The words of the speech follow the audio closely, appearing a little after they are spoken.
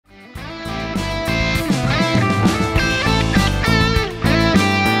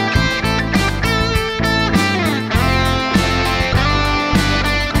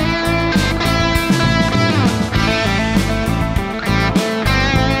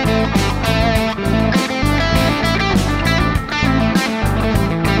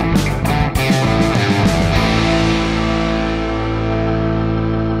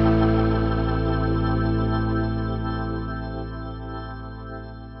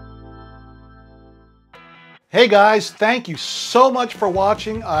Hey guys, thank you so much for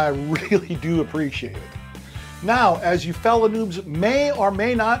watching. I really do appreciate it. Now, as you fellow noobs may or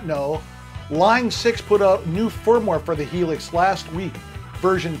may not know, Line 6 put out new firmware for the Helix last week,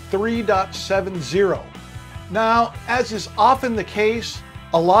 version 3.70. Now, as is often the case,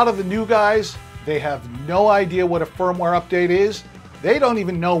 a lot of the new guys, they have no idea what a firmware update is. They don't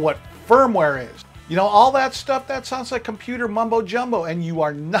even know what firmware is. You know, all that stuff, that sounds like computer mumbo jumbo, and you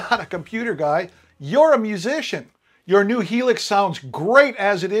are not a computer guy. You're a musician. Your new Helix sounds great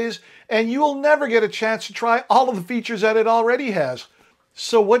as it is, and you will never get a chance to try all of the features that it already has.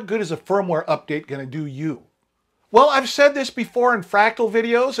 So what good is a firmware update going to do you? Well, I've said this before in Fractal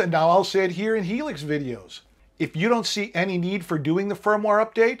videos, and now I'll say it here in Helix videos. If you don't see any need for doing the firmware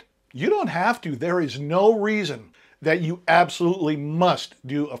update, you don't have to. There is no reason that you absolutely must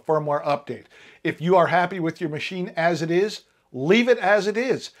do a firmware update. If you are happy with your machine as it is, leave it as it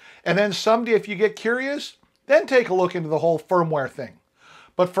is. And then someday if you get curious, then take a look into the whole firmware thing.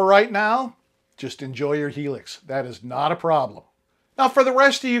 But for right now, just enjoy your Helix. That is not a problem. Now for the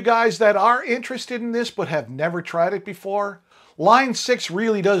rest of you guys that are interested in this but have never tried it before, Line 6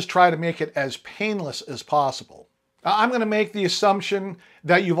 really does try to make it as painless as possible. Now I'm going to make the assumption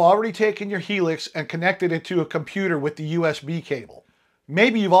that you've already taken your Helix and connected it to a computer with the USB cable.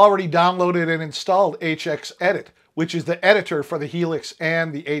 Maybe you've already downloaded and installed HX Edit, which is the editor for the Helix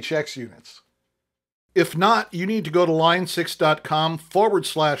and the HX units. If not, you need to go to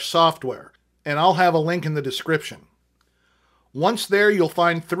line6.com/software, and I'll have a link in the description. Once there, you'll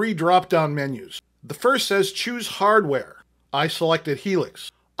find 3 drop-down menus. The first says Choose Hardware. I selected Helix.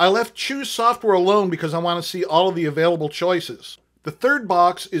 I left Choose Software alone because I want to see all of the available choices. The third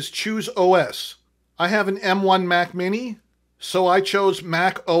box is Choose OS. I have an M1 Mac Mini, so I chose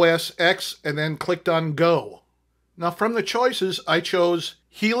Mac OS X and then clicked on Go. Now from the choices, I chose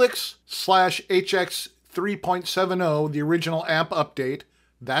Helix/HX 3.70, the original amp update.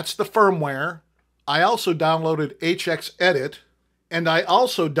 That's the firmware. I also downloaded HX Edit, and I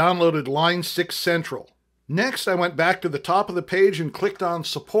also downloaded Line 6 Central. Next, I went back to the top of the page and clicked on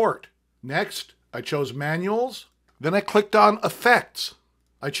Support. Next, I chose Manuals. Then I clicked on Effects.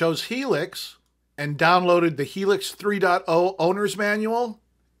 I chose Helix and downloaded the Helix 3.0 Owner's Manual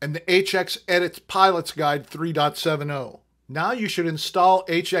and the HX Edit Pilot's Guide 3.70. Now you should install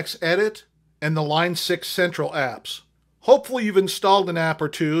HX Edit and the Line 6 Central apps. Hopefully you've installed an app or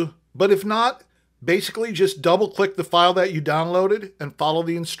two, but if not, basically just double-click the file that you downloaded and follow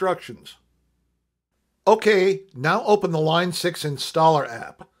the instructions. Okay, now open the Line 6 Installer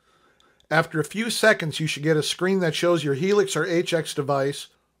app. After a few seconds, you should get a screen that shows your Helix or HX device,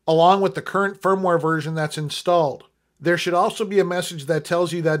 along with the current firmware version that's installed. There should also be a message that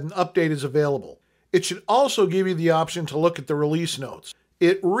tells you that an update is available. It should also give you the option to look at the release notes.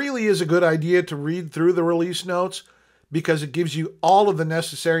 It really is a good idea to read through the release notes because it gives you all of the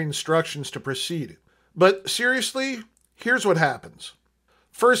necessary instructions to proceed. But seriously, here's what happens.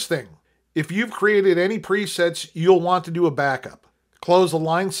 First thing, if you've created any presets, you'll want to do a backup. Close the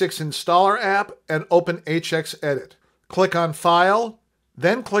Line 6 Installer app and open HX Edit. Click on File,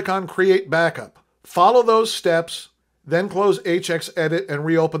 then click on Create Backup. Follow those steps, then close HX Edit and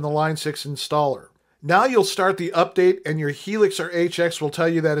reopen the Line 6 Installer. Now you'll start the update and your Helix or HX will tell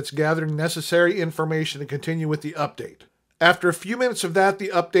you that it's gathering necessary information to continue with the update. After a few minutes of that, the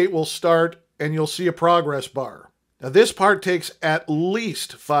update will start and you'll see a progress bar. Now this part takes at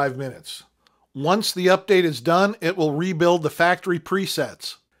least 5 minutes. Once the update is done, it will rebuild the factory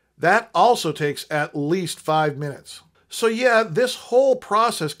presets. That also takes at least 5 minutes. So yeah, this whole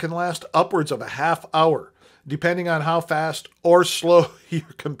process can last upwards of a half hour, depending on how fast or slow your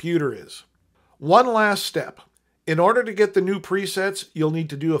computer is. One last step. In order to get the new presets, you'll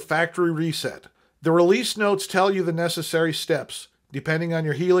need to do a factory reset. The release notes tell you the necessary steps, depending on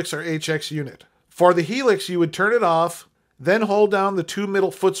your Helix or HX unit. For the Helix, you would turn it off, then hold down the 2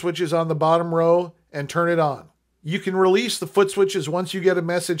 middle foot switches on the bottom row and turn it on. You can release the foot switches once you get a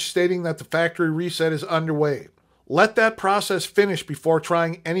message stating that the factory reset is underway. Let that process finish before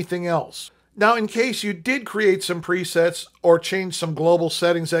trying anything else. Now, in case you did create some presets or change some global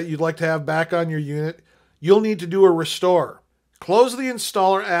settings that you'd like to have back on your unit, you'll need to do a restore. Close the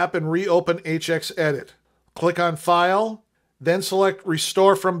installer app and reopen HX Edit. Click on File, then select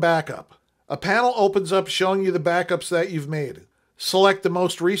Restore from Backup. A panel opens up showing you the backups that you've made. Select the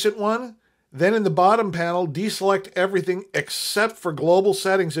most recent one, then in the bottom panel, deselect everything except for global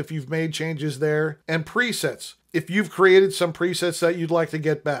settings if you've made changes there, and presets if you've created some presets that you'd like to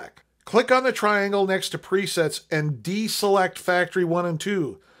get back. Click on the triangle next to presets and deselect factory 1 and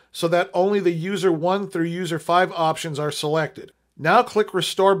 2 so that only the user 1 through user 5 options are selected. Now click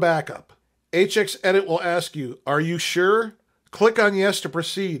Restore Backup. HX Edit will ask you, are you sure? Click on yes to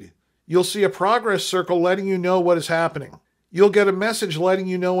proceed. You'll see a progress circle letting you know what is happening. You'll get a message letting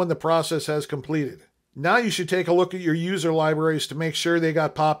you know when the process has completed. Now you should take a look at your user libraries to make sure they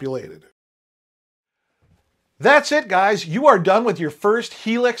got populated. That's it, guys. You are done with your first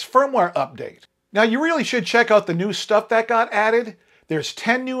Helix firmware update. Now you really should check out the new stuff that got added. There's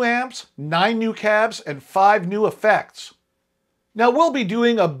 10 new amps, 9 new cabs, and 5 new effects. Now we'll be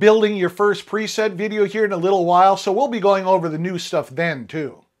doing a building your first preset video here in a little while, so we'll be going over the new stuff then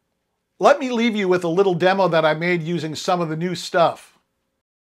too. Let me leave you with a little demo that I made using some of the new stuff.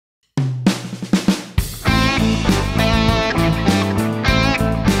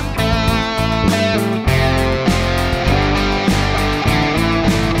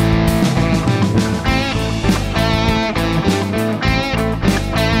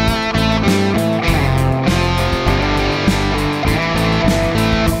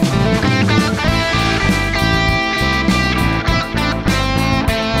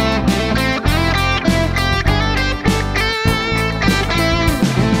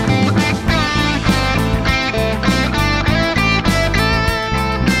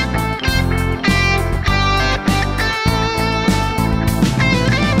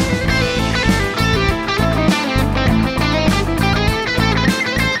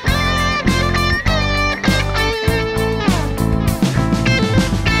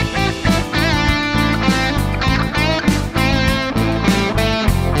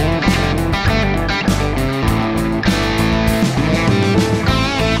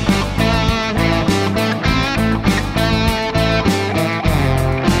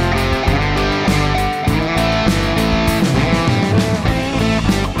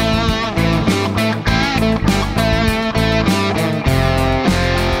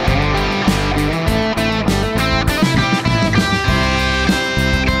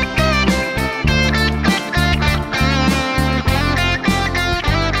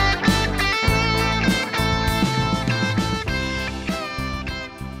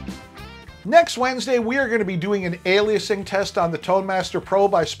 Next Wednesday, we are going to be doing an aliasing test on the ToneMaster Pro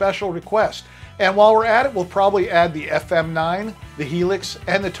by special request. And while we're at it, we'll probably add the FM9, the Helix,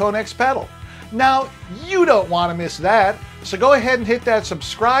 and the ToneX pedal. Now, you don't want to miss that, so go ahead and hit that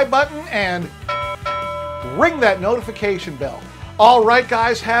subscribe button and ring that notification bell. All right,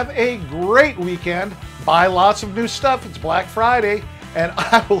 guys, have a great weekend. Buy lots of new stuff. It's Black Friday, and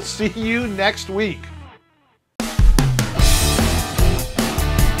I will see you next week.